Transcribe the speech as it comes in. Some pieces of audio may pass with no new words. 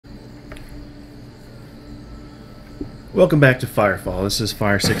Welcome back to FireFall. This is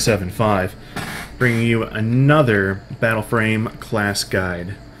Fire675, bringing you another Battleframe class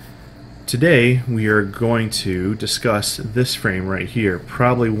guide. Today we are going to discuss this frame right here,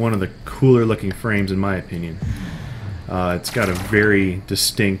 probably one of the cooler looking frames in my opinion. It's got a very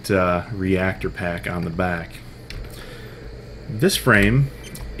distinct reactor pack on the back. This frame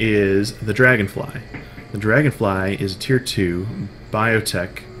is the Dragonfly. The Dragonfly is a Tier 2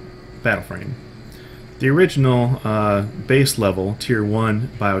 biotech battleframe. The original base level Tier 1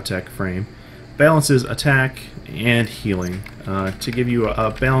 biotech frame balances attack and healing to give you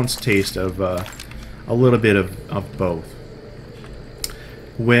a balanced taste of a little bit of both.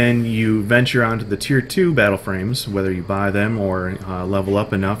 When you venture onto the Tier 2 battle frames, whether you buy them or level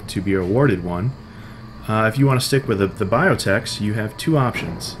up enough to be awarded one, if you want to stick with the biotechs, you have two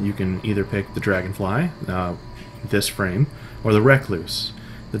options. You can either pick the Dragonfly, this frame, or the Recluse.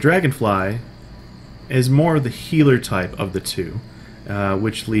 The Dragonfly is more the healer type of the two,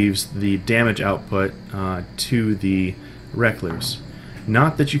 which leaves the damage output to the Recluse.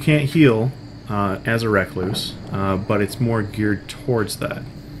 Not that you can't heal as a Recluse, but it's more geared towards that.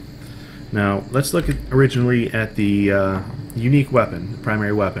 Now, let's look originally at the unique weapon, the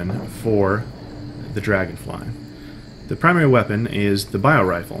primary weapon for the Dragonfly. The primary weapon is the bio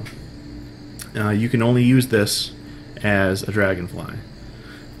rifle. You can only use this as a Dragonfly.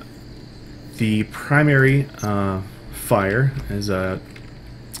 The primary fire is a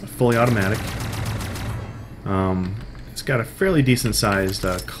fully automatic. It's got a fairly decent sized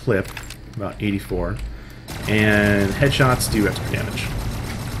clip, about 84, and headshots do extra damage.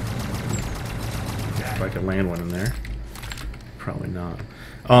 If I could land one in there. Probably not.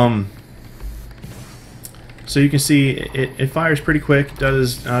 So you can see it fires pretty quick,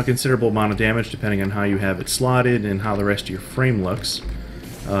 does a considerable amount of damage depending on how you have it slotted and how the rest of your frame looks.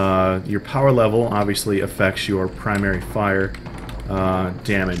 Your power level obviously affects your primary fire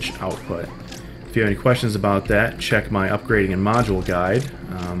damage output. If you have any questions about that, check my upgrading and module guide,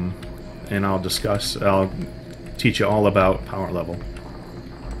 and I'll teach you all about power level.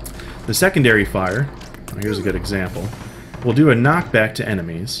 The secondary fire, here's a good example, will do a knockback to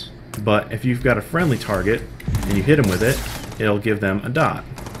enemies, but if you've got a friendly target and you hit them with it, it'll give them a dot,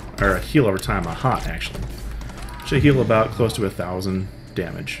 or a heal over time, a hot actually. Should heal about close to 1,000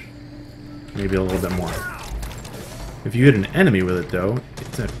 damage, maybe a little bit more. If you hit an enemy with it though,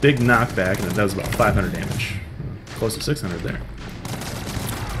 it's a big knockback and it does about 500 damage, close to 600 there.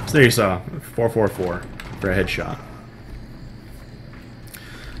 So there you saw 444 for a headshot.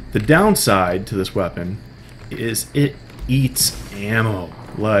 The downside to this weapon is it eats ammo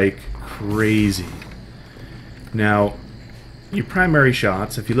like crazy. Now, your primary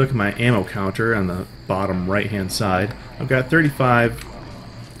shots, if you look at my ammo counter on the bottom right hand side, I've got 35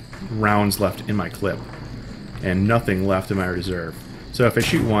 rounds left in my clip and nothing left in my reserve. So if I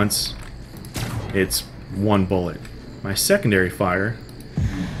shoot once, it's one bullet. My secondary fire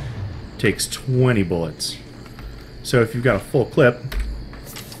takes 20 bullets. So if you've got a full clip,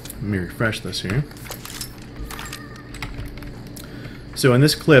 let me refresh this here. So in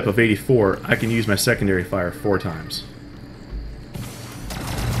this clip of 84, I can use my secondary fire 4 times.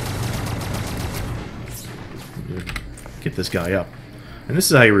 Get this guy up. And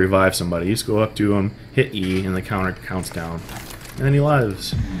this is how you revive somebody. You just go up to him, hit E, and the counter counts down. And then he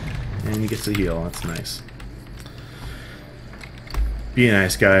lives. And he gets to heal. That's nice. Be a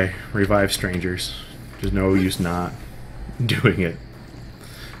nice guy. Revive strangers. There's no use not doing it.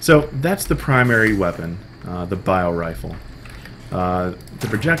 So that's the primary weapon, the bio rifle. The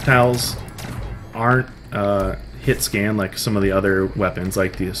projectiles aren't hit scan like some of the other weapons,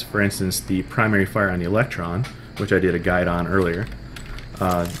 like this, for instance, the primary fire on the Electron, which I did a guide on earlier.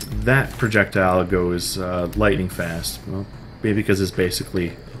 That projectile goes lightning fast, well, maybe because it's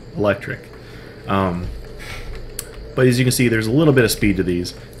basically electric. But as you can see, there's a little bit of speed to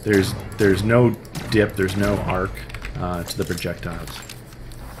these. There's no dip, there's no arc to the projectiles.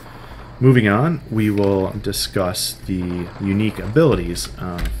 Moving on, we will discuss the unique abilities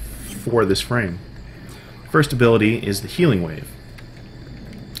for this frame. First ability is the Healing Wave.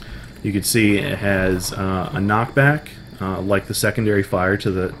 You can see it has a knockback, like the secondary fire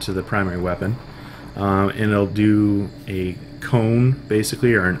to the primary weapon, and it'll do a cone,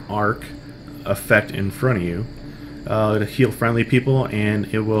 basically, or an arc effect in front of you to heal friendly people, and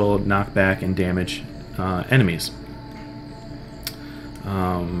it will knock back and damage enemies.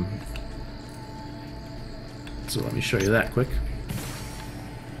 So let me show you that quick.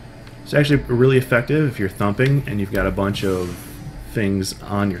 It's actually really effective if you're thumping and you've got a bunch of things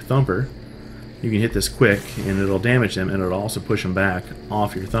on your thumper. You can hit this quick and it'll damage them, and it'll also push them back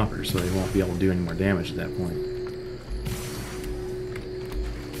off your thumper so they won't be able to do any more damage at that point.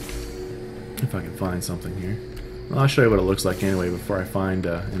 If I can find something here. Well, I'll show you what it looks like anyway before I find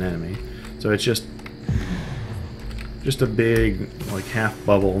an enemy. So it's just a big, like, half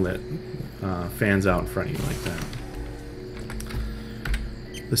bubble that fans out in front of you like that.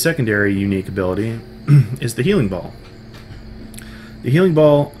 The secondary unique ability is the healing ball. The healing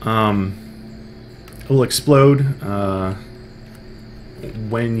ball will explode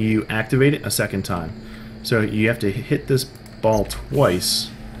when you activate it a second time. So you have to hit this ball twice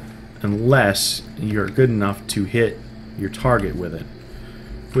unless you're good enough to hit your target with it.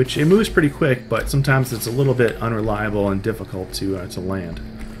 Which, it moves pretty quick, but sometimes it's a little bit unreliable and difficult to land.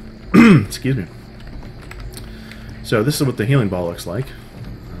 Excuse me. So this is what the healing ball looks like.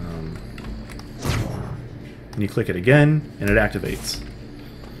 And you click it again, and it activates.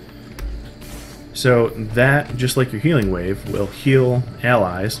 So that, just like your healing wave, will heal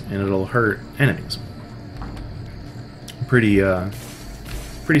allies, and it'll hurt enemies. Pretty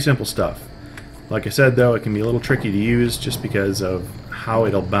simple stuff. Like I said, though, it can be a little tricky to use just because of how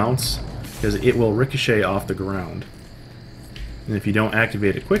it'll bounce, because it will ricochet off the ground. And if you don't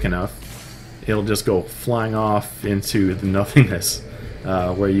activate it quick enough, it'll just go flying off into the nothingness,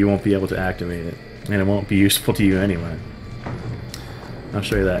 where you won't be able to activate it. And it won't be useful to you anyway. I'll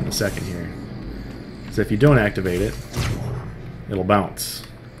show you that in a second here. So if you don't activate it, it'll bounce.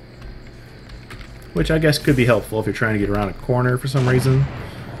 Which I guess could be helpful if you're trying to get around a corner for some reason.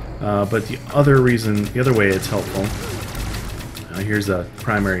 But the other way it's helpful, here's the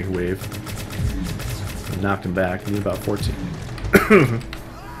primary wave. I knocked him back. He did about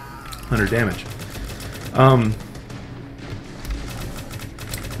 1,400 damage.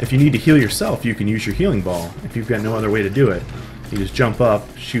 If you need to heal yourself, you can use your healing ball. If you've got no other way to do it, you just jump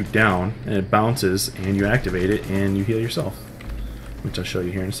up, shoot down, and it bounces, and you activate it, and you heal yourself. Which I'll show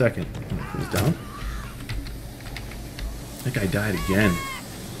you here in a second. He's down. That guy died again.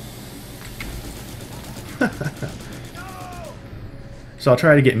 So I'll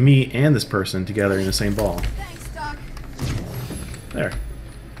try to get me and this person together in the same ball. Thanks, Doc. There.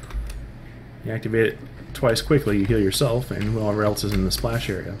 You activate it twice quickly, you heal yourself, and whoever else is in the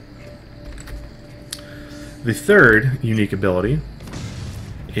splash area. The third unique ability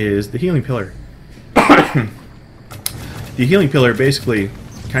is the healing pillar. The healing pillar basically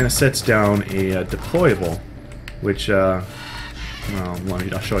kind of sets down a deployable, which, well,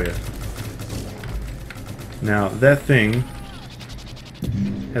 I'll show you. Now that thing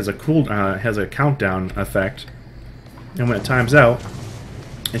has a countdown effect, and when it times out,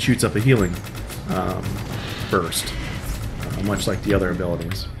 it shoots up a healing burst, much like the other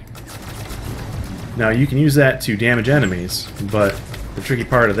abilities. Now you can use that to damage enemies, but the tricky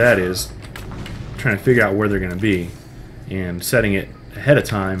part of that is trying to figure out where they're going to be and setting it ahead of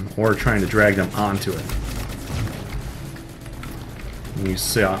time or trying to drag them onto it. And you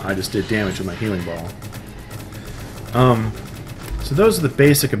see I just did damage with my healing ball. So those are the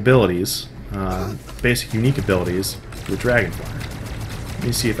basic abilities, basic unique abilities with Dragonfly. Let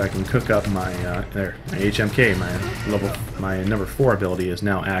me see if I can cook up my my HMK. My number 4 ability is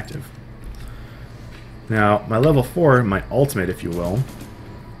now active. Now my level 4, my ultimate, if you will,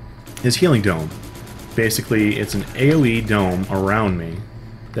 is Healing Dome. Basically, it's an AoE dome around me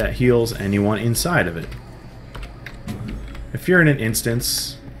that heals anyone inside of it. If you're in an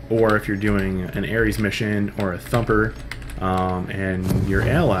instance, or if you're doing an Ares mission or a Thumper, and your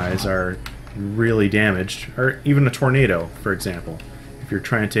allies are really damaged, or even a tornado, for example. If you're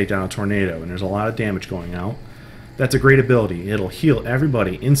trying to take down a tornado and there's a lot of damage going out, that's a great ability. It'll heal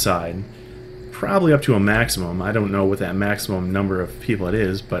everybody inside, probably up to a maximum. I don't know what that maximum number of people it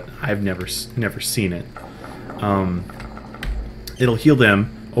is, but I've never seen it. It'll heal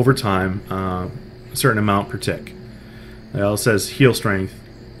them over time, a certain amount per tick. It says heal strength,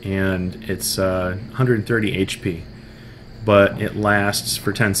 and it's 130 HP, but it lasts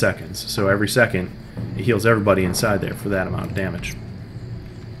for 10 seconds. So every second, it heals everybody inside there for that amount of damage.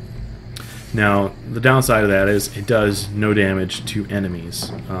 Now, the downside of that is it does no damage to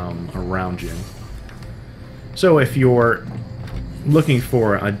enemies around you. So if you're looking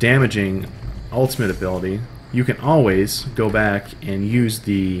for a damaging ultimate ability, you can always go back and use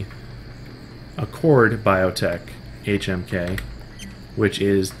the Accord Biotech HMK, which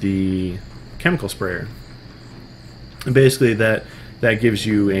is the chemical sprayer. And basically that gives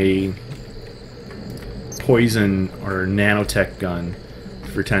you a poison or nanotech gun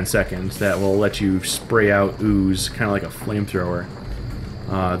for 10 seconds that will let you spray out ooze, kind of like a flamethrower,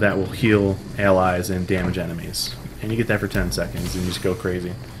 that will heal allies and damage enemies. And you get that for 10 seconds and you just go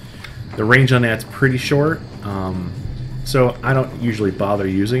crazy. The range on that's pretty short, so I don't usually bother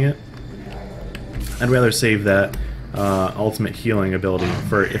using it. I'd rather save that ultimate healing ability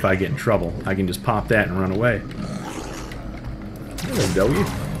for if I get in trouble. I can just pop that and run away. Hello, doggy.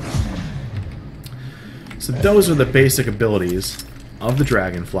 So those are the basic abilities of the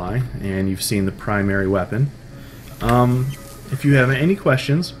Dragonfly, and you've seen the primary weapon. If you have any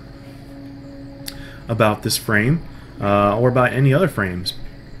questions about this frame or about any other frames,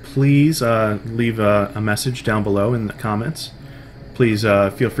 please leave a message down below in the comments. Please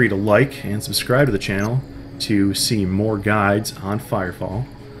feel free to like and subscribe to the channel to see more guides on FireFall.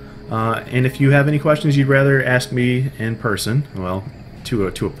 And if you have any questions you'd rather ask me in person, well, to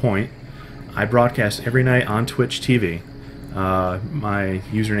a point, I broadcast every night on Twitch TV. My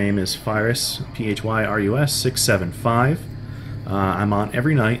username is Phyrus, Phyrus 675. I'm on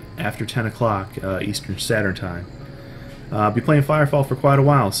every night after 10 o'clock Eastern Saturn Time. I'll be playing FireFall for quite a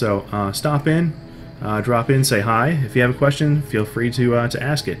while, so stop in, drop in, say hi. If you have a question, feel free to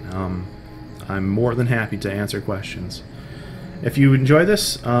ask it. I'm more than happy to answer questions. If you enjoy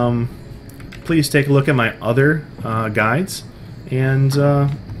this, please take a look at my other guides, and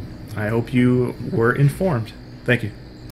I hope you were informed. Thank you.